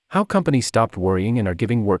How companies stopped worrying and are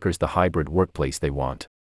giving workers the hybrid workplace they want.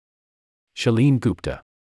 Shaleen Gupta.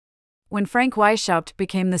 When Frank Weishaupt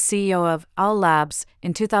became the CEO of Owl Labs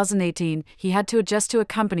in 2018, he had to adjust to a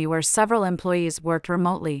company where several employees worked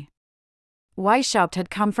remotely. Weishaupt had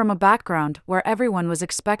come from a background where everyone was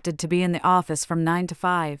expected to be in the office from 9 to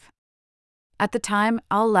 5. At the time,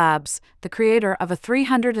 Owl Labs, the creator of a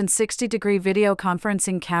 360-degree video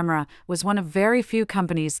conferencing camera, was one of very few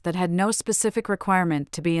companies that had no specific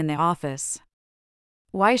requirement to be in the office.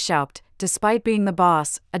 Weishaupt, despite being the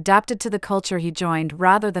boss, adapted to the culture he joined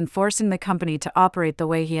rather than forcing the company to operate the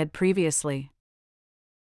way he had previously.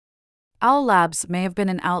 Owl Labs may have been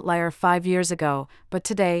an outlier 5 years ago, but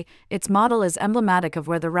today, its model is emblematic of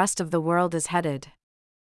where the rest of the world is headed.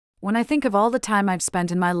 When I think of all the time I've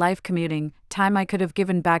spent in my life commuting, time I could have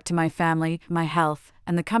given back to my family, my health,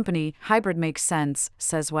 and the company, hybrid makes sense,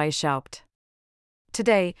 says Weishaupt.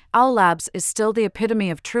 Today, Owl Labs is still the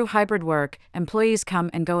epitome of true hybrid work. Employees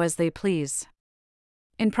come and go as they please.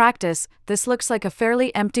 In practice, this looks like a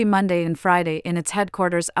fairly empty Monday and Friday in its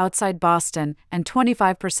headquarters outside Boston, and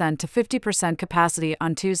 25% to 50% capacity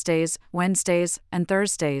on Tuesdays, Wednesdays, and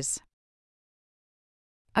Thursdays.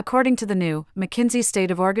 According to the new McKinsey State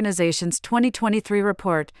of Organizations 2023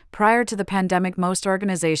 report, prior to the pandemic, most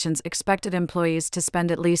organizations expected employees to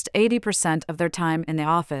spend at least 80% of their time in the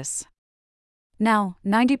office. Now,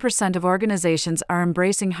 90% of organizations are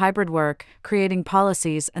embracing hybrid work, creating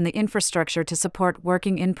policies and the infrastructure to support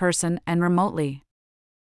working in person and remotely.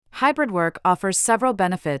 Hybrid work offers several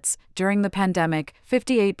benefits. During the pandemic,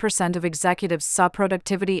 58% of executives saw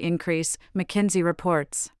productivity increase, McKinsey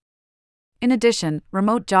reports. In addition,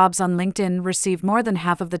 remote jobs on LinkedIn received more than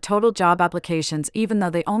half of the total job applications, even though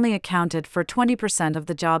they only accounted for 20% of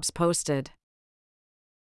the jobs posted.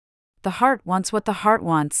 The heart wants what the heart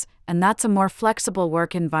wants, and that's a more flexible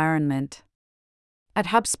work environment. At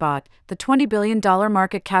HubSpot, the $20 billion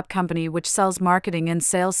market cap company which sells marketing and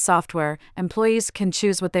sales software, employees can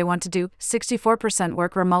choose what they want to do. 64%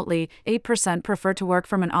 work remotely, 8% prefer to work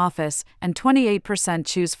from an office, and 28%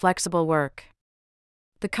 choose flexible work.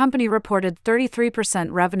 The company reported 33%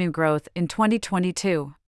 revenue growth in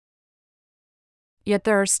 2022. Yet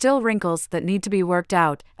there are still wrinkles that need to be worked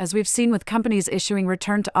out, as we've seen with companies issuing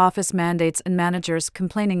return-to-office mandates and managers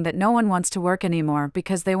complaining that no one wants to work anymore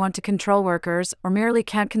because they want to control workers or merely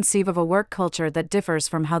can't conceive of a work culture that differs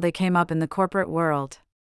from how they came up in the corporate world.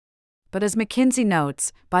 But as McKinsey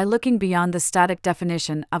notes, by looking beyond the static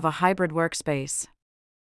definition of a hybrid workspace,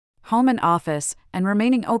 home and office, and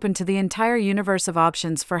remaining open to the entire universe of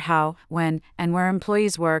options for how, when, and where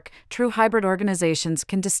employees work, true hybrid organizations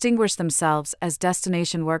can distinguish themselves as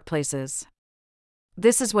destination workplaces.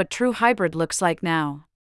 This is what true hybrid looks like now.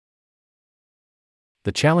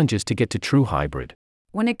 The challenges to get to true hybrid.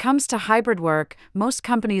 When it comes to hybrid work, most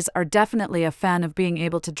companies are definitely a fan of being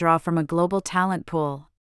able to draw from a global talent pool.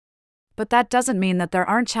 But that doesn't mean that there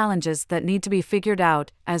aren't challenges that need to be figured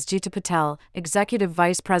out, as Jeetu Patel, Executive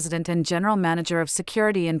Vice President and General Manager of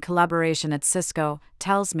Security and Collaboration at Cisco,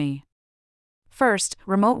 tells me. First,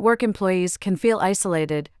 remote work employees can feel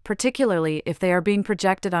isolated, particularly if they are being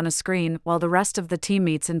projected on a screen while the rest of the team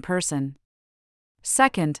meets in person.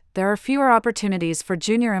 Second, there are fewer opportunities for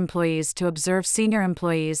junior employees to observe senior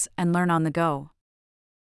employees and learn on the go.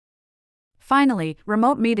 Finally,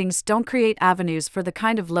 remote meetings don't create avenues for the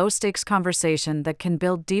kind of low-stakes conversation that can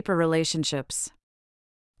build deeper relationships.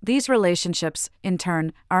 These relationships, in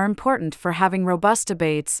turn, are important for having robust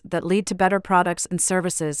debates that lead to better products and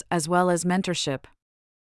services as well as mentorship.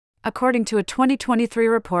 According to a 2023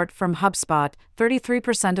 report from HubSpot,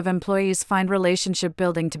 33% of employees find relationship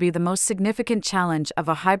building to be the most significant challenge of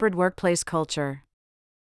a hybrid workplace culture.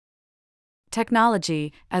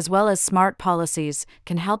 Technology, as well as smart policies,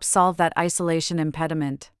 can help solve that isolation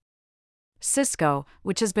impediment. Cisco,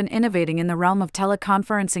 which has been innovating in the realm of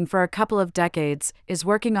teleconferencing for a couple of decades, is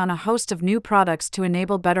working on a host of new products to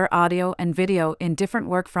enable better audio and video in different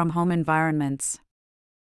work-from-home environments.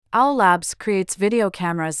 Owl Labs creates video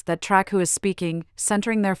cameras that track who is speaking,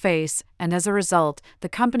 centering their face, and as a result, the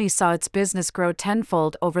company saw its business grow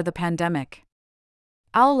tenfold over the pandemic.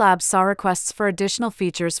 Owl Labs saw requests for additional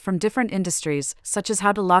features from different industries, such as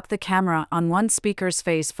how to lock the camera on one speaker's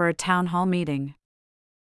face for a town hall meeting.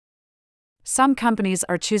 Some companies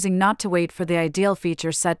are choosing not to wait for the ideal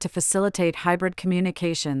feature set to facilitate hybrid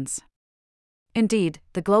communications. Indeed,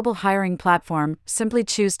 the global hiring platform Simply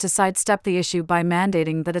Choose to sidestep the issue by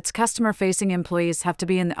mandating that its customer-facing employees have to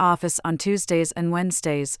be in the office on Tuesdays and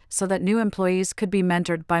Wednesdays, so that new employees could be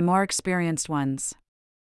mentored by more experienced ones.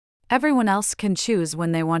 Everyone else can choose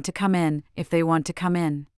when they want to come in, if they want to come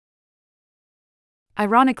in.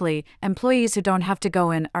 Ironically, employees who don't have to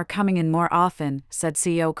go in are coming in more often, said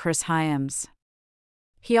CEO Chris Hyams.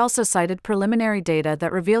 He also cited preliminary data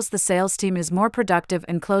that reveals the sales team is more productive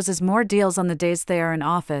and closes more deals on the days they are in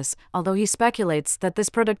office, although he speculates that this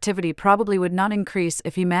productivity probably would not increase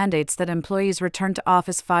if he mandates that employees return to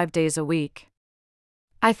office 5 days a week.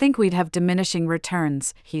 I think we'd have diminishing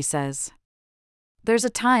returns, he says. There's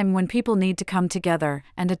a time when people need to come together,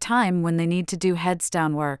 and a time when they need to do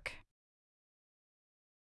heads-down work.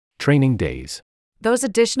 Training days. Those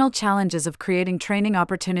additional challenges of creating training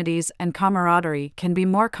opportunities and camaraderie can be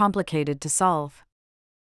more complicated to solve.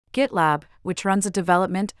 GitLab, which runs a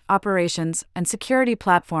development, operations, and security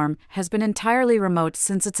platform, has been entirely remote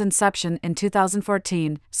since its inception in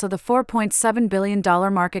 2014, so the $4.7 billion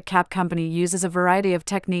market cap company uses a variety of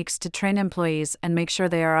techniques to train employees and make sure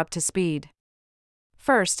they are up to speed.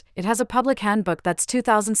 First, it has a public handbook that's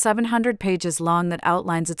 2,700 pages long that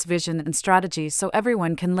outlines its vision and strategy so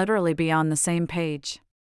everyone can literally be on the same page.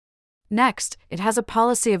 Next, it has a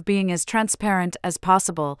policy of being as transparent as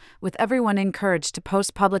possible, with everyone encouraged to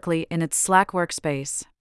post publicly in its Slack workspace.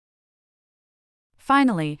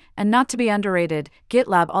 Finally, and not to be underrated,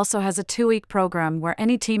 GitLab also has a 2-week program where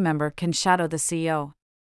any team member can shadow the CEO.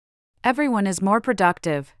 Everyone is more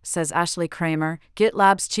productive, says Ashley Kramer,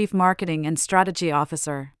 GitLab's Chief Marketing and Strategy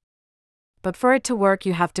Officer. But for it to work,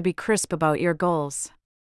 you have to be crisp about your goals.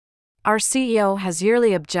 Our CEO has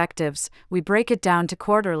yearly objectives, we break it down to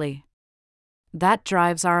quarterly. That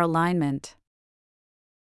drives our alignment.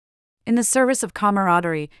 In the service of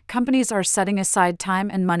camaraderie, companies are setting aside time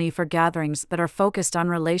and money for gatherings that are focused on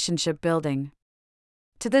relationship building.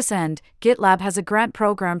 To this end, GitLab has a grant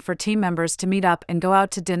program for team members to meet up and go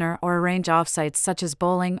out to dinner or arrange offsites such as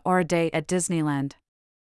bowling or a day at Disneyland.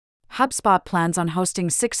 HubSpot plans on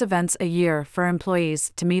hosting 6 events a year for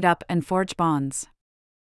employees to meet up and forge bonds.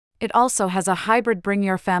 It also has a hybrid Bring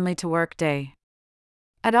Your Family to Work day.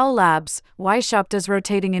 At Owl Labs, Weishaupt does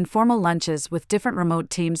rotating informal lunches with different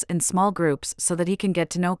remote teams in small groups so that he can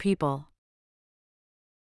get to know people.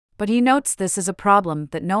 But he notes this is a problem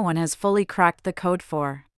that no one has fully cracked the code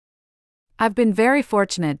for. I've been very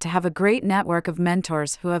fortunate to have a great network of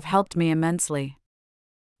mentors who have helped me immensely.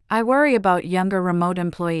 I worry about younger remote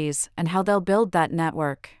employees and how they'll build that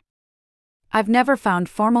network. I've never found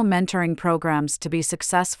formal mentoring programs to be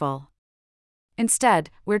successful.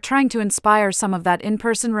 Instead, we're trying to inspire some of that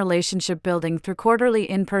in-person relationship building through quarterly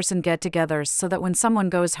in-person get-togethers so that when someone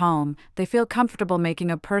goes home, they feel comfortable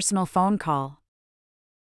making a personal phone call.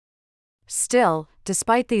 Still,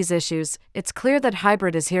 despite these issues, it's clear that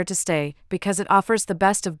hybrid is here to stay because it offers the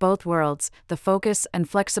best of both worlds, the focus and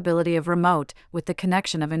flexibility of remote with the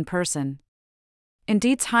connection of in-person.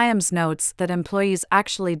 Indeed, Hyams notes that employees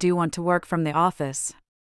actually do want to work from the office.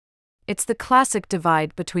 It's the classic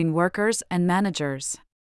divide between workers and managers.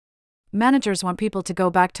 Managers want people to go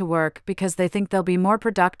back to work because they think they'll be more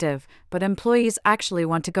productive, but employees actually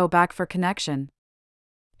want to go back for connection.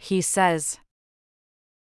 He says.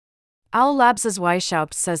 Owl Labs'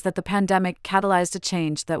 Weishaupt says that the pandemic catalyzed a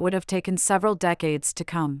change that would have taken several decades to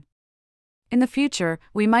come. In the future,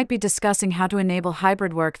 we might be discussing how to enable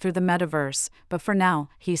hybrid work through the metaverse, but for now,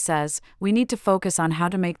 he says, we need to focus on how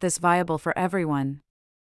to make this viable for everyone.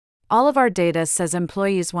 All of our data says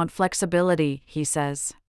employees want flexibility, he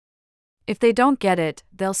says. If they don't get it,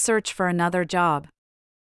 they'll search for another job.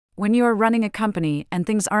 When you are running a company and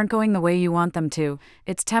things aren't going the way you want them to,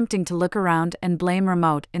 it's tempting to look around and blame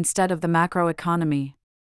remote instead of the macro economy.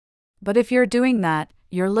 But if you're doing that,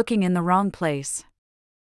 you're looking in the wrong place.